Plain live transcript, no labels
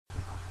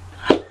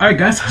Alright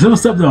guys, so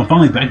what's up though? I'm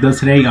finally back though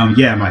today.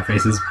 Yeah, my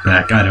face is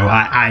back.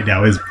 I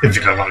know it's been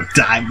a long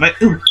time, but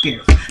who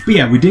cares? But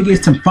yeah, we did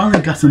get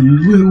finally got some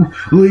new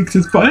leaks.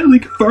 It's finally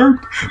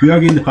confirmed. We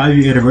are getting the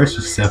 5-year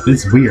anniversary stuff.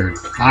 It's weird.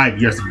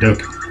 5 years of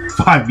Dokkan.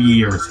 5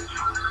 years.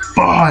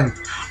 5.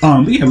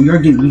 But yeah, we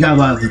got a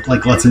lot of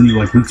lots of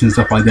new leaks and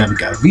stuff like that. We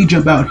got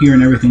VJump out here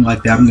and everything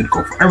like that. I'm gonna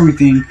go for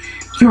everything.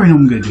 You already know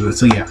I'm gonna do it.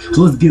 So yeah,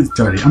 so let's get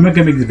started. I'm not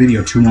gonna make this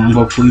video too long,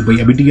 hopefully, but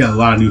yeah, we did get a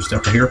lot of new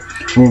stuff right here.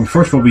 Well,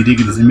 first of all, we did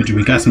get this image.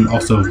 We got some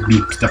also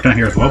new stuff down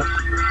here as well.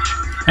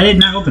 I did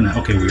not open that.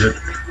 Okay, weird.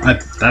 I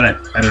thought I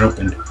had it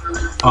opened.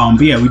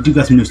 But yeah, we do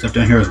got some new stuff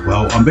down here as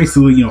well.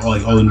 Basically, you know,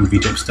 all the new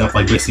VJump stuff,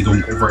 basically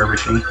going over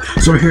everything.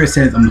 So right here it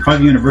says the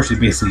 5-year anniversary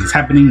basically is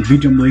happening.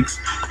 VJumpLeaks,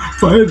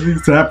 finally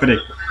it's happening.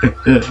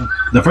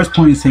 The first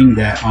point is saying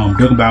that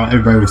DragonBall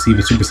everybody received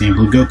a Super Saiyan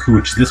Blue Goku,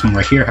 which is this one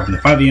right here, having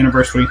the 5-year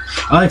anniversary.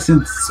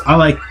 Since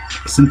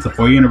the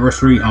 4-year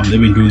anniversry,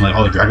 they've been doing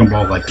all the Dragon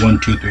Ball 1,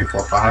 2, 3,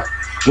 4, 5.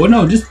 Well,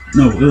 no, it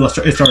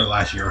started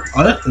last year.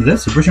 Oh, is that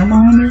Super Saiyan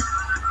on there?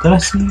 Did I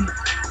see?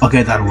 Okay,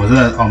 I thought it was.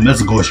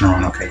 That's a Gold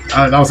Shenron. Okay,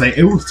 I was like,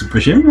 it was Super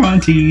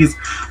Shenron tease.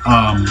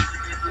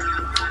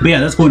 But yeah,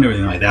 that's cool and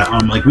everything like that.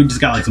 We just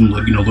got some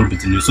little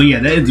bits of news. So yeah,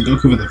 that is the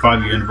Goku for the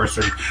 5-year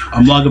anniversary.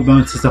 Logger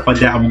bonus and stuff like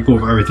that. I will go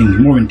over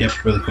everything more in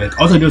depth really quick.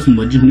 Also do some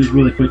legend news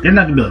really quick. They're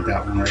not gonna be like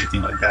that one or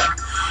anything like that.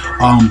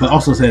 But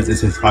also says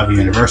it's his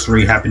 5-year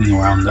anniversary happening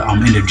around the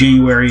end of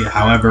January.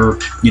 However,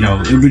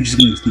 we're just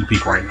gonna sneak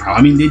peek right now.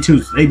 I mean, they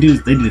did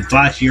it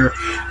last year.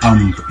 For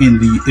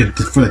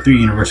the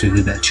 3-year anniversary, they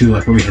did that too.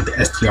 Where we had the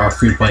STR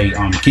free to play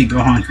Kid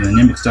Gohan from the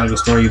Namek Saga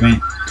story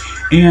event.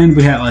 And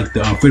we had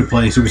the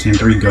free-to-play Super Saiyan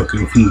 3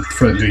 Goku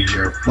for the new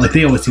year.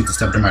 They always see the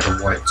stuff no matter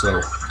what.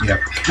 So yeah.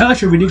 And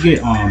last year we did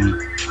get I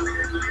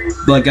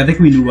think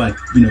we knew our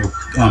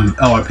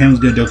Pam's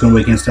good Dokkan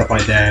Awakening stuff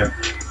like that.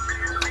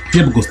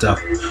 Typical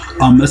stuff.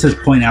 It says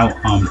point out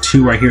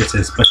 2 right here. It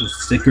says special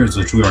stickers,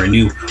 which we already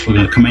knew were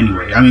gonna come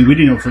anyway. I mean, we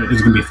didn't know if it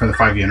was gonna be for the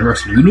 5-year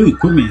anniversary. We knew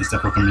equipment and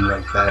stuff were coming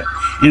like that,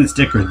 and the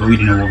stickers, but we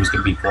didn't know what it was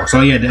gonna be for. So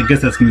yeah, I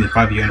guess that's gonna be the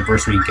 5-year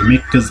anniversary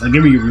gimmick, because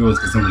every year we always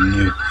get something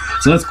new.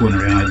 So let's go and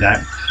everything like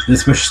that. The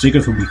special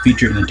stickers will be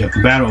featured in the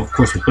Dokkan battle. Of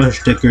course, with special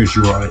stickers,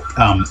 you are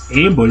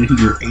able to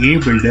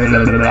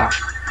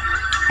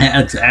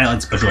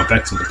add special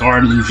effects with the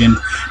guard illusion.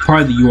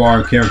 Part of the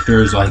UR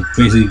characters,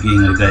 basically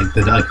getting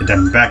the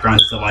diamond background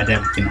and stuff like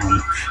that. We can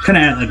kind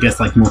of add, I guess,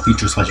 more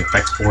features /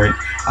 effects for it.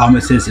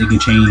 It says it can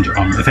change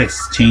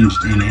effects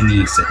changed in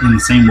the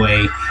same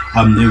way.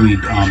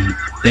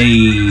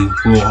 They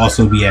will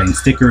also be adding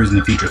stickers in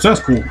the future, so that's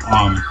cool.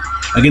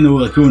 Again,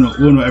 we'll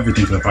know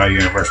everything for the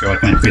 5-year anniversary,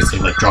 when it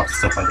basically drops and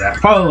stuff like that.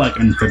 Probably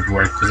in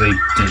February, because they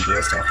did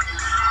that stuff.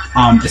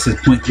 It says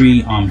point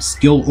 3,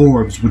 skill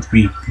orbs, which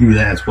we do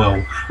that as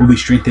well, will be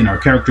strengthening our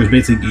characters,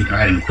 basically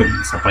adding equipment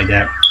and stuff like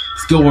that.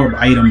 Skill orb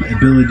item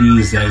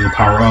abilities that will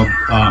power up,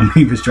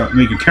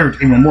 make your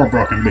character even more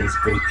broken,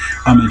 basically.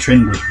 And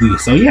training with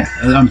Whis. So yeah,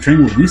 I'm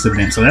training with Whis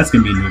event, so that's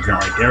gonna be a new event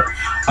right there.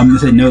 They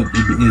said no, it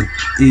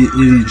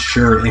isn't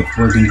sure if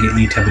we're gonna get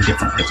any type of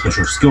different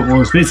special skill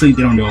orbs. Basically,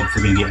 they don't know if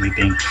we're gonna get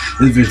anything.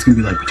 If it's gonna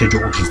be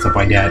potential orbs and stuff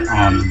like that.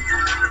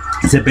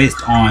 Is it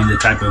based on the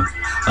type of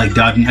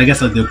dodging? I guess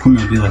the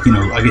equipment will be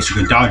I guess you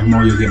can dodge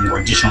more, you'll get more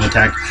additional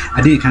attack.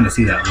 I did kind of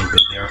see that a little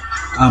bit there.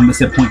 It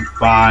said point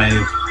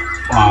 5.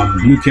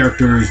 New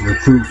characters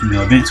recruit from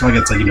the event, so I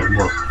guess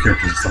more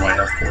characters and stuff like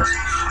that, of course.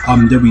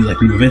 There'll be new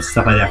events and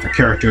stuff like that for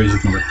characters you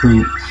can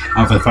recruit.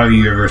 For the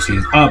 5-year anniversary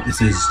is up. It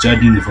says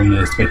judging from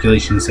the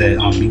speculation, it said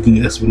we can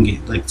get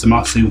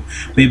Zamasu,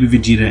 Baby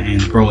Vegeta,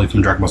 and Broly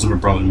from Dragon Ball Super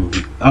Broly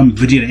movie.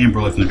 Vegeta and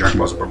Broly from the Dragon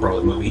Ball Super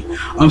Broly movie.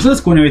 So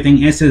let's go and everything.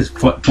 And it says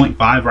point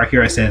 5 right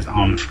here. It says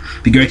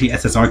the guaranteed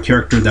SSR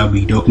character that will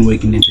be Dokkan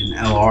Awakened into an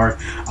LR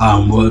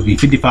will be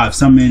 55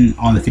 summon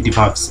on the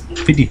 55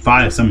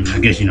 summon. I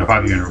guess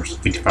 5-year anniversary.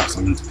 55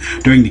 summons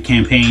during the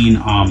campaign.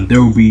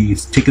 There will be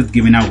tickets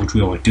given out, which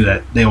we always do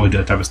that. They always do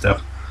that type of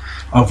stuff.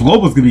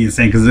 Global's gonna be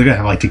insane because they're gonna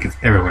have tickets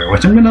everywhere,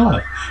 which I'm gonna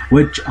love.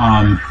 Which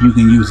you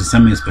can use to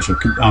summon a special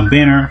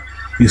banner.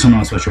 You summon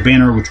on a special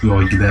banner, which we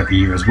always do that every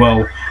year as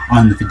well.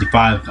 On the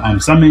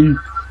 55 summon.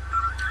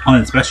 On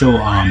the special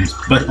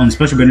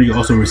banner, you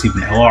also receive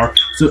an LR.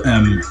 So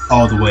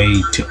all the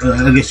way to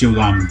I guess you'll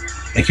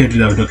a character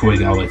that would Dokkan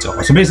Awaken all the way to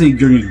LR. So basically,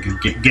 you're going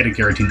to get a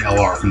guaranteed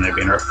LR from that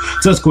banner.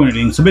 So that's cool and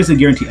everything. So basically,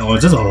 guaranteed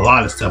LRs. There's a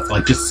lot of stuff,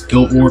 just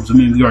skill orbs. I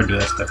mean, we already do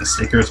that stuff, and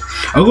stickers.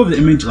 I'll go over the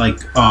image, right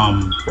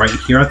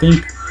here, I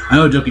think. I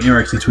know Dokkan Air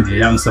actually tweeted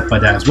it out and stuff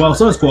like that as well.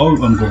 So that's cool. I'll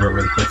go over it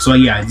really quick. So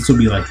yeah, this will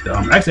be actually,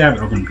 I have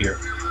it open here.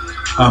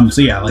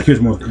 So yeah, here's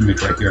more of the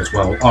image right here as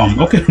well.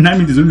 Okay, not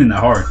even to zoom in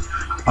that hard.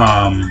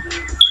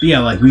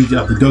 Yeah, we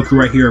have the Goku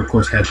right here, of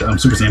course, had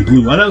Super Saiyan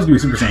Blue. I thought it was going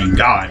to be Super Saiyan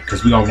God,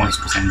 because we all want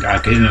Super Saiyan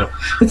God, because,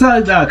 it's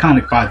the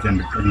iconic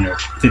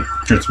 5th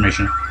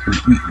transformation.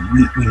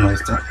 We know that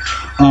stuff.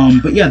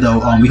 But yeah, though,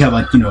 we have,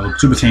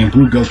 Super Saiyan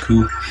Blue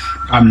Goku.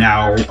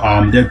 Now,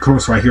 of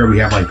course, right here, we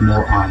have,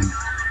 more,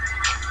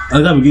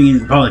 I'm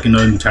getting probably like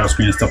another new title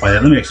screen and stuff like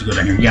that. Let me actually go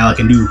down here. Yeah, I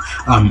can do.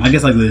 I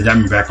guess like the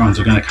diamond backgrounds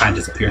are gonna kind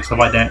of disappear and stuff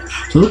like that.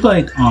 So it looks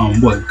like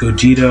what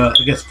Gogeta.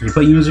 I guess free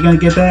play users are gonna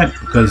get that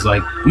because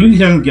like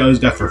you always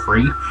got for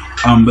free.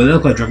 But they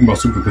look like Dragon Ball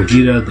Super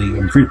Gogeta,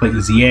 the free play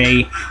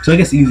EZA. So I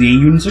guess EZA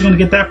units are gonna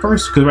get that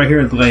first because right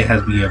here the light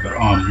has the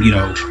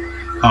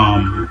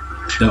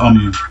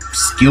the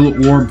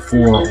skill orb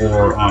for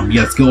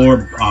skill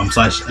orb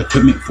slash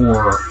equipment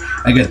for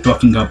I guess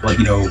buffing up like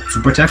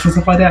super attacks and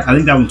stuff like that. I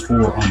think that one's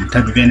for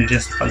type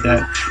advantages, stuff like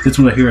that. This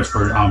one right here is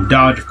for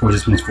dodge. Of course,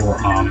 this one's for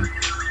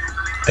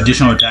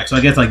additional attacks. So I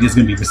guess like this is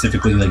gonna be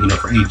specifically like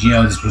for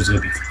AGL. This one's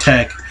gonna be for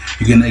tech.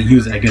 You can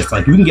use it, I guess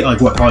like you can get like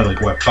probably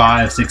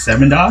 5, 6,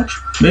 7 dodge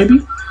maybe.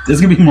 This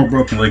is gonna be more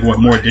broken, like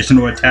more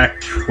additional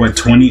attack,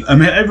 20. I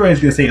mean, everybody's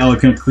gonna say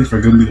Elegant Police for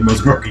gonna be the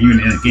most broken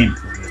unit in the game.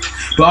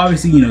 But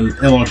obviously,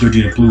 LR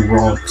Gogeta Blue, we're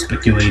all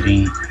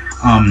speculating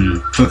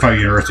for the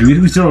 5-year anniversary.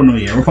 We still don't know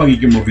yet. We'll probably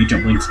get more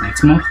VJump links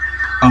next month.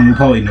 We'll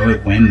probably know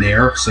it when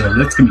there, so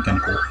that's gonna be kind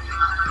of cool.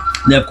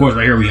 Then of course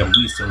right here we have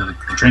Whis, so the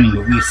training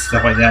with Whis,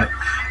 stuff like that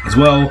as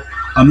well.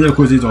 Then of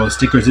course these are all the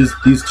stickers.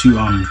 These two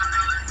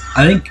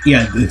I think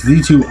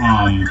these two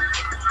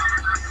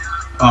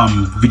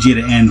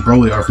Vegeta and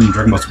Broly are from the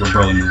Dragon Ball Super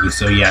Broly movie,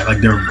 so yeah, like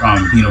they're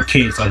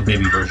kids like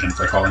baby versions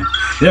I call them.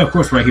 Then of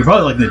course right here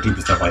probably like the dupe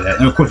and stuff like that,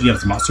 and of course you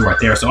have the monster right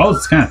there, so I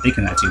was kind of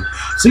thinking that too.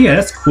 So yeah,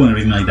 that's cool and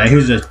everything like that.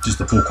 Here's just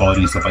the full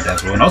quality and stuff like that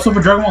as well. And also for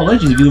Dragon Ball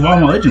Legends, if you love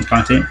Dragon Ball Legends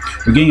content,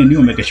 we're getting a new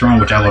Omega Shenron,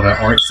 which I love that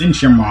art. Sin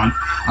Shenron,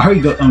 I heard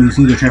he's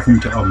either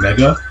transforming to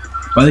Omega,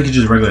 but I think it's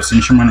just regular Sin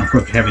Shenron. Of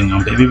course we're having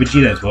Baby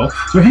Vegeta as well,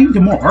 so we're heading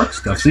to more arc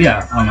stuff. So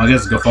yeah, I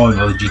guess go follow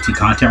all the GT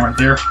content right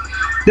there.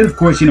 Then of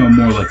course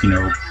more like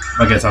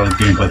I guess I was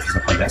gameplay and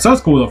stuff like that. So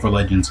that's cool though for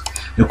Legends.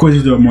 Of course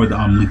these are more the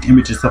linked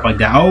images, stuff like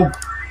that. I'll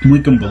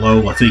link them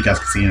below so you guys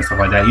can see and stuff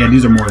like that. Yeah,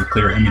 these are more the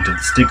clear image of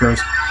the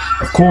stickers.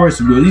 Of course,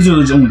 these are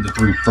only the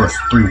first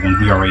three ones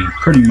we already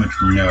pretty much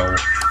know.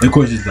 And of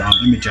course, it's the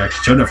image I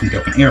showed up from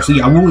Dokkan Air. So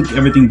yeah, I will link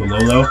everything below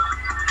though.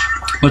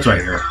 What's right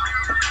here?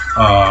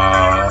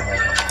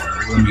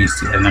 Let me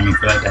see. And I mean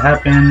for that to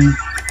happen,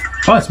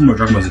 probably some more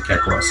Dragon Ball Z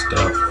Kakarot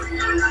stuff.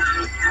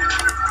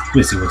 Let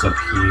me see what's up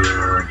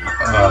here.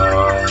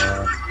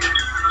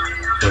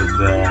 Was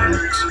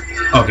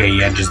that? Okay,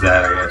 yeah, just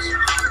that, I guess.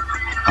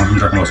 I'm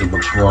talking about Super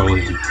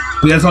Broly.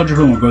 But yeah, that's all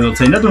different one. I'll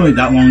say nothing really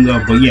that long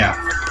ago, but yeah.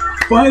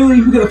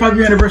 Finally, we got the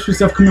 5-year anniversary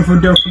stuff coming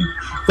from Dokkan.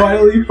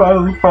 Finally.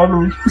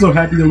 I'm so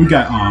happy that we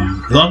got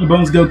Dragon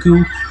Ball's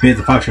Goku. We have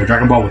the 5-star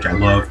Dragon Ball, which I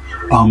love.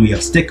 We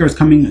have stickers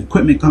coming,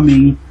 equipment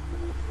coming.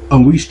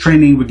 Whis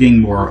training, we're getting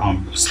more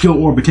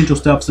skill or potential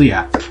stuff. So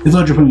yeah, it's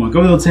all different one. Go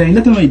without saying,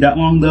 nothing really that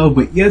long though,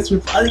 but yes, we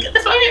finally got the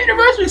 5-year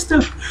anniversary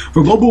stuff.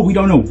 For Global, we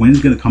don't know when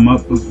it's gonna come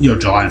up,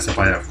 July and stuff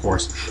like that, of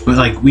course. But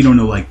like, we don't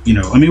know, like,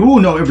 I mean,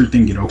 we'll know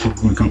everything,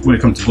 when it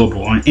comes to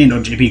Global and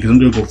JP, because I'm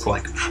gonna go for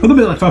like a little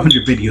bit like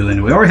 500 videos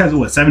anyway. I already has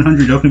what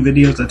 700 Dokkan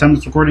videos at the time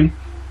it's recording,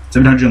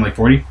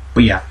 740.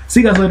 But yeah,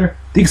 see you guys later.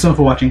 Thank you so much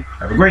for watching.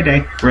 Have a great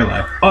day. We're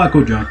live. All that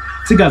cool junk.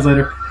 See you guys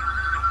later.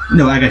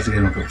 No, I gotta say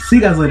it. See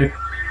you guys later.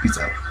 Peace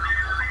out.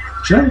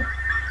 Should I?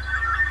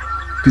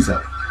 Peace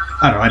out.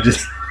 I don't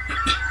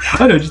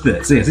know, just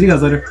that. So yeah, see you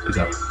guys later. Peace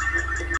out.